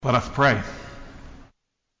Let us pray.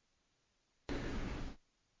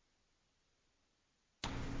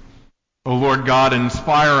 O Lord God,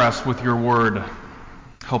 inspire us with your word.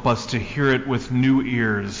 Help us to hear it with new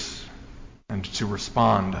ears and to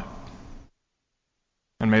respond.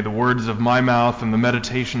 And may the words of my mouth and the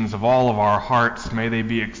meditations of all of our hearts, may they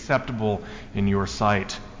be acceptable in your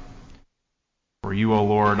sight. For you, O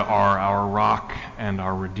Lord, are our rock and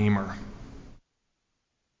our Redeemer.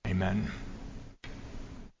 Amen.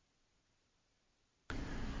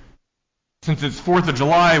 Since it's 4th of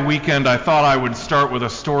July weekend, I thought I would start with a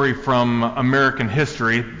story from American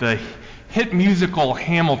history. The hit musical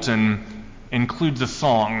Hamilton includes a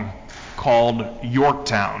song called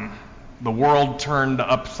Yorktown, The World Turned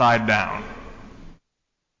Upside Down.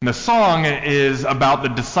 And the song is about the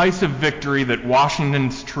decisive victory that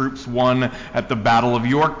Washington's troops won at the Battle of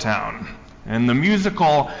Yorktown. In the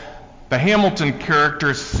musical, the Hamilton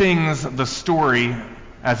character sings the story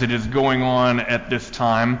as it is going on at this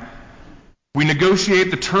time. We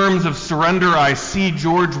negotiate the terms of surrender. I see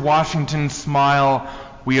George Washington smile.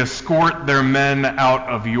 We escort their men out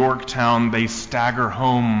of Yorktown. They stagger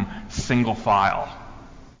home single file.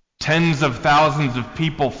 Tens of thousands of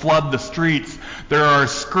people flood the streets. There are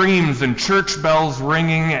screams and church bells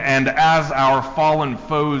ringing, and as our fallen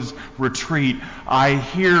foes retreat, I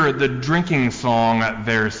hear the drinking song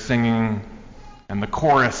they're singing. And the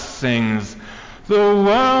chorus sings, "The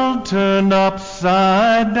world turned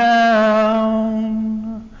upside down.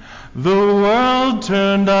 The world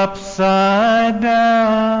turned upside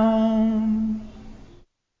down."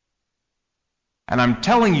 And I'm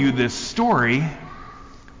telling you this story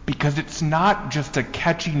because it's not just a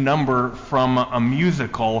catchy number from a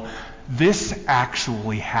musical. This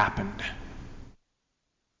actually happened.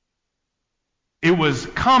 It was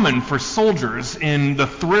common for soldiers in the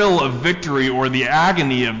thrill of victory or the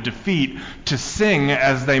agony of defeat to sing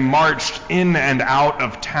as they marched in and out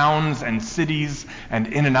of towns and cities and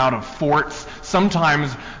in and out of forts.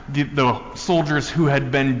 Sometimes the soldiers who had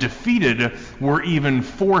been defeated were even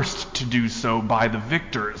forced to do so by the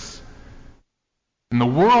victors. And "The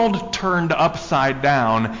World Turned Upside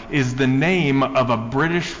Down" is the name of a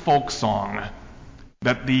British folk song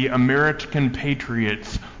that the American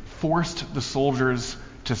patriots forced the soldiers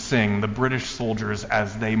to sing, the British soldiers,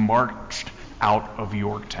 as they marched out of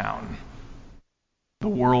Yorktown. The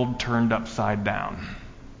world turned upside down.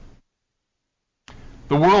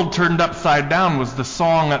 "The World Turned Upside Down" was the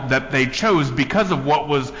song that they chose because of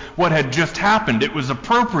what had just happened. It was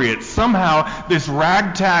appropriate. Somehow this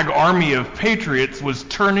ragtag army of patriots was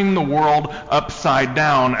turning the world upside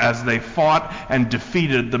down as they fought and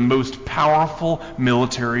defeated the most powerful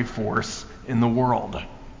military force in the world.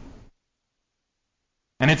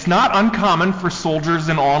 And it's not uncommon for soldiers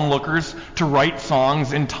and onlookers to write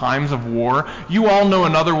songs in times of war. You all know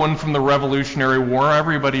another one from the Revolutionary War.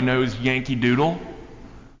 Everybody knows Yankee Doodle.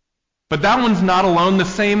 But that one's not alone. The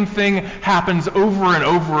same thing happens over and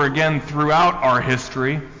over again throughout our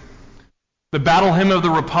history. The Battle Hymn of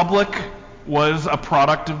the Republic was a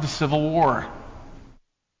product of the Civil War.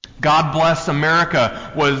 "God Bless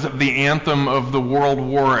America" was the anthem of the World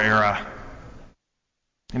War era.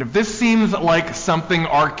 And if this seems like something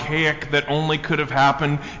archaic that only could have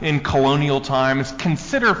happened in colonial times,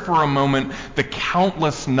 consider for a moment the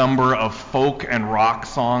countless number of folk and rock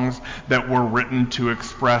songs that were written to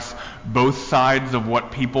express both sides of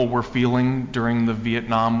what people were feeling during the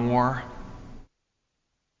Vietnam War.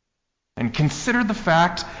 And consider the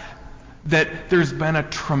fact that there's been a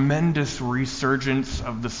tremendous resurgence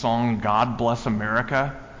of the song "God Bless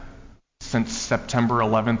America" since September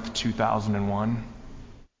 11th, 2001.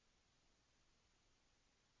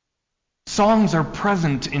 Songs are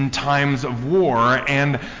present in times of war,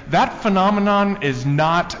 and that phenomenon is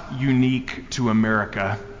not unique to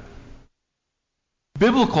America.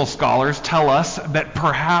 Biblical scholars tell us that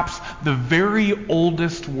perhaps the very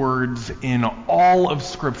oldest words in all of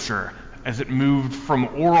Scripture, as it moved from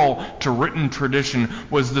oral to written tradition,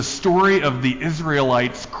 was the story of the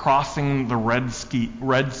Israelites crossing the Red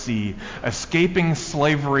Sea, escaping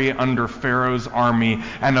slavery under Pharaoh's army,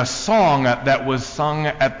 and a song that was sung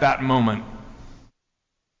at that moment.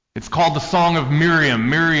 It's called the Song of Miriam.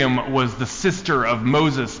 Miriam was the sister of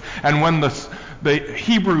Moses, and when the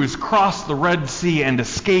Hebrews crossed the Red Sea and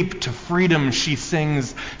escaped to freedom, she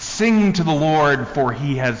sings, "Sing to the Lord, for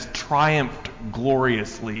he has triumphed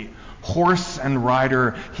gloriously. Horse and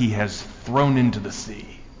rider he has thrown into the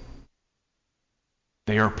sea."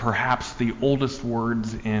 They are perhaps the oldest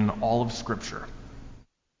words in all of Scripture.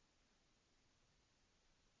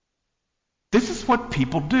 This is what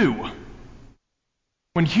people do.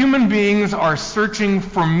 When human beings are searching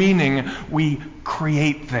for meaning, we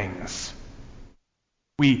create things.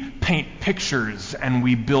 We paint pictures and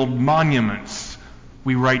we build monuments.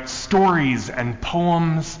 We write stories and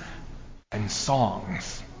poems and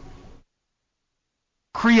songs.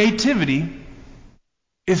 Creativity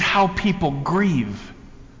is how people grieve.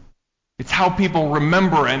 It's how people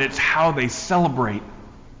remember, and it's how they celebrate.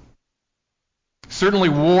 Certainly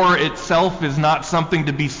war itself is not something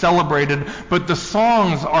to be celebrated, but the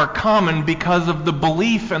songs are common because of the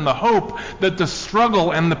belief and the hope that the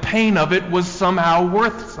struggle and the pain of it was somehow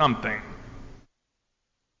worth something.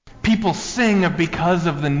 People sing because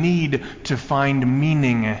of the need to find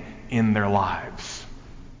meaning in their lives.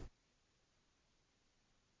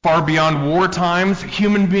 Far beyond war times,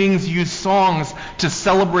 human beings use songs to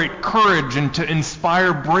celebrate courage and to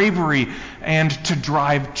inspire bravery and to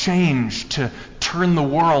drive change, to turn the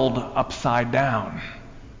world upside down.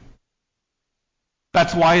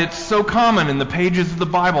 That's why it's so common in the pages of the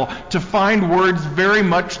Bible to find words very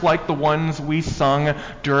much like the ones we sung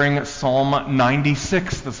during Psalm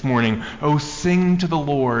 96 this morning. Oh, sing to the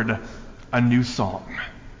Lord a new song.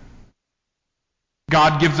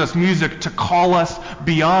 God gives us music to call us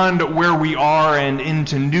beyond where we are and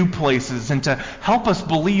into new places, and to help us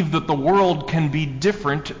believe that the world can be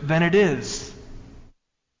different than it is.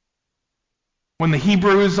 When the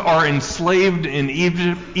Hebrews are enslaved in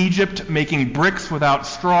Egypt, making bricks without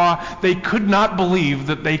straw, they could not believe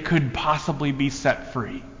that they could possibly be set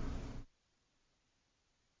free.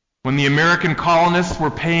 When the American colonists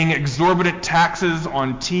were paying exorbitant taxes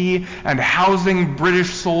on tea and housing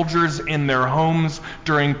British soldiers in their homes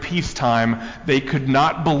during peacetime, they could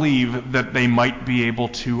not believe that they might be able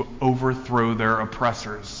to overthrow their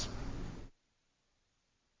oppressors.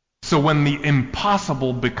 So when the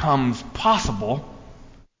impossible becomes possible,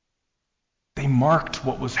 they marked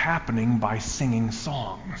what was happening by singing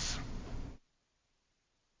songs.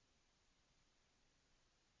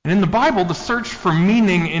 And in the Bible, the search for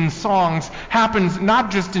meaning in songs happens not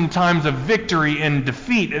just in times of victory and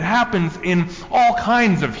defeat. It happens in all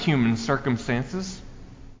kinds of human circumstances.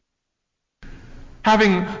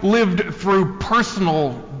 Having lived through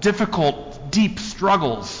personal, difficult, deep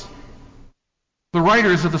struggles, the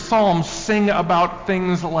writers of the Psalms sing about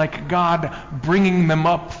things like God bringing them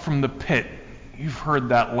up from the pit. You've heard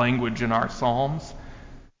that language in our Psalms.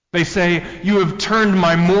 They say, "You have turned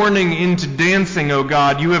my mourning into dancing, O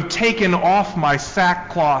God. You have taken off my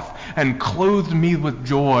sackcloth and clothed me with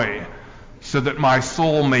joy, so that my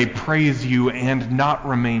soul may praise you and not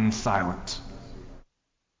remain silent."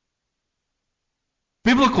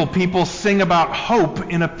 Biblical people sing about hope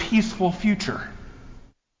in a peaceful future.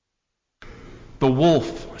 The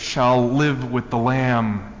wolf shall live with the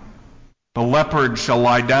lamb. The leopard shall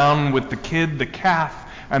lie down with the kid, the calf,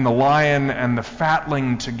 and the lion and the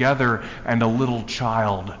fatling together, and a little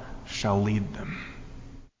child shall lead them.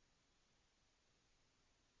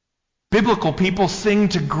 Biblical people sing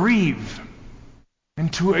to grieve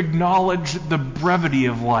and to acknowledge the brevity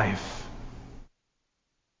of life.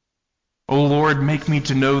 O Lord, make me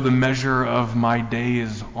to know the measure of my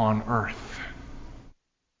days on earth.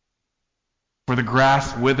 For the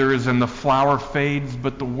grass withers and the flower fades,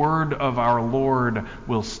 but the word of our Lord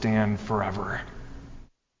will stand forever.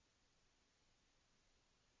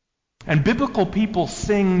 And biblical people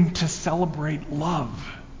sing to celebrate love.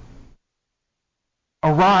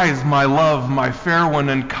 Arise, my love, my fair one,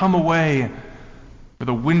 and come away, for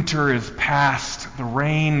the winter is past, the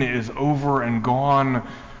rain is over and gone,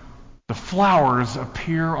 the flowers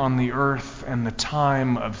appear on the earth, and the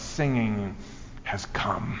time of singing has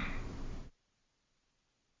come.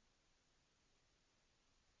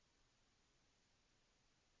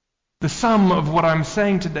 The sum of what I'm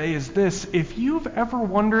saying today is this: if you've ever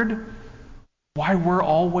wondered why we're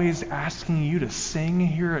always asking you to sing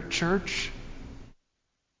here at church,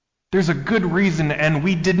 there's a good reason, and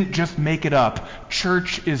we didn't just make it up.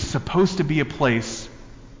 Church is supposed to be a place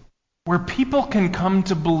where people can come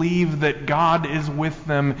to believe that God is with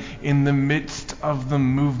them in the midst of the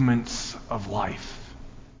movements of life.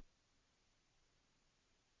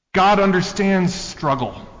 God understands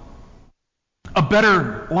struggle. A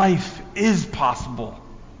better life is possible.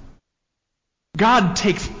 God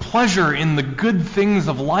takes pleasure in the good things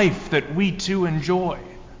of life that we too enjoy.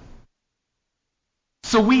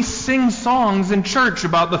 So we sing songs in church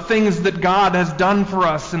about the things that God has done for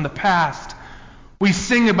us in the past. We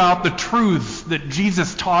sing about the truths that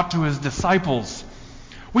Jesus taught to his disciples.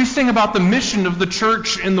 We sing about the mission of the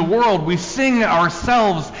church in the world. We sing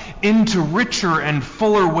ourselves into richer and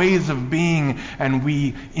fuller ways of being, and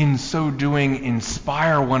we, in so doing,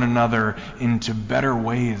 inspire one another into better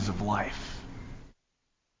ways of life.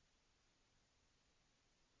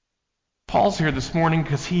 Paul's here this morning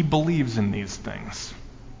because he believes in these things.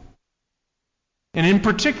 And in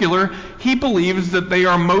particular, he believes that they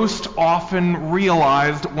are most often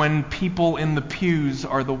realized when people in the pews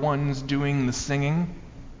are the ones doing the singing.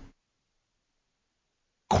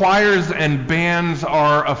 Choirs and bands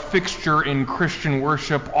are a fixture in Christian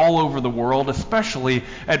worship all over the world, especially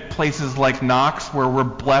at places like Knox, where we're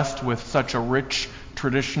blessed with such a rich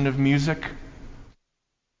tradition of music.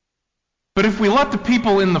 But if we let the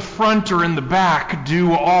people in the front or in the back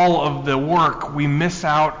do all of the work, we miss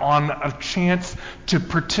out on a chance to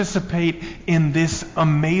participate in this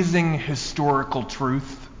amazing historical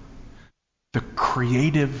truth: the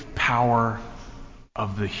creative power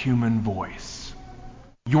of the human voice.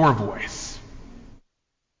 Your voice.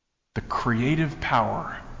 The creative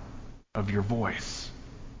power of your voice.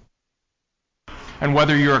 And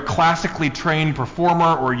whether you're a classically trained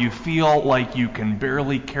performer or you feel like you can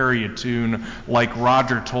barely carry a tune, like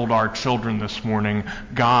Roger told our children this morning,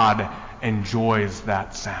 God enjoys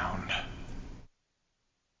that sound.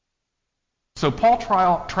 So Paul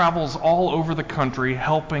travels all over the country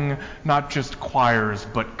helping not just choirs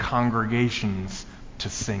but congregations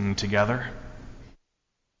to sing together.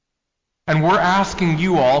 And we're asking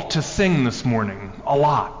you all to sing this morning a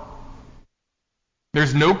lot.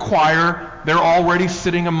 There's no choir. They're already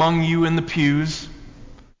sitting among you in the pews.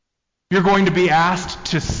 You're going to be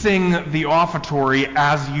asked to sing the offertory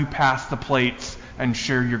as you pass the plates and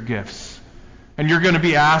share your gifts. And you're going to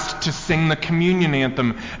be asked to sing the communion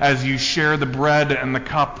anthem as you share the bread and the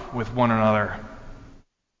cup with one another.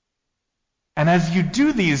 And as you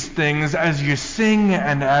do these things, as you sing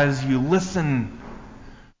and as you listen,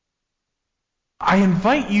 I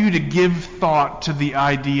invite you to give thought to the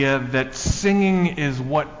idea that singing is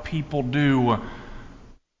what people do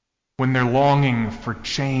when they're longing for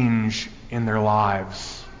change in their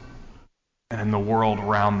lives and in the world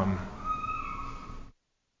around them.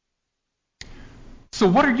 So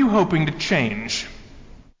what are you hoping to change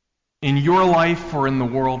in your life or in the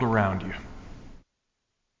world around you?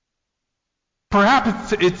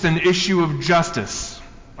 Perhaps it's an issue of justice,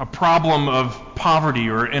 a problem of poverty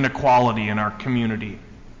or inequality in our community.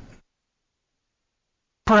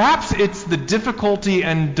 Perhaps it's the difficulty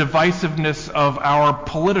and divisiveness of our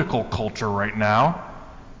political culture right now,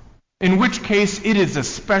 in which case it is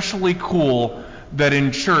especially cool that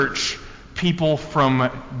in church people from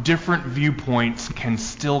different viewpoints can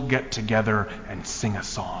still get together and sing a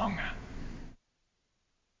song.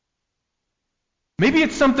 Maybe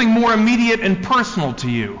it's something more immediate and personal to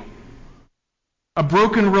you. A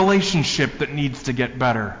broken relationship that needs to get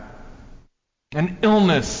better. An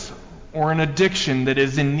illness or an addiction that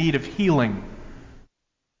is in need of healing.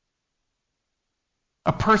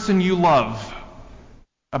 A person you love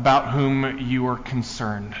about whom you are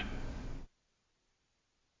concerned.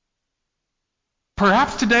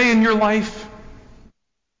 Perhaps today in your life,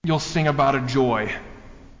 you'll sing about a joy.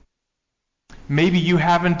 Maybe you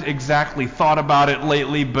haven't exactly thought about it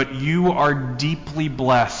lately, but you are deeply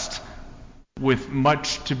blessed with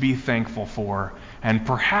much to be thankful for. And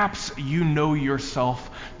perhaps you know yourself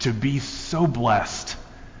to be so blessed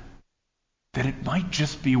that it might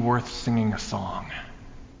just be worth singing a song.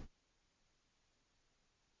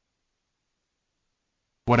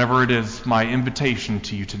 Whatever it is, my invitation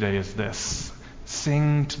to you today is this: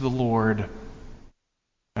 sing to the Lord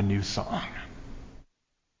a new song.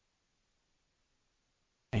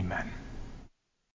 Amen.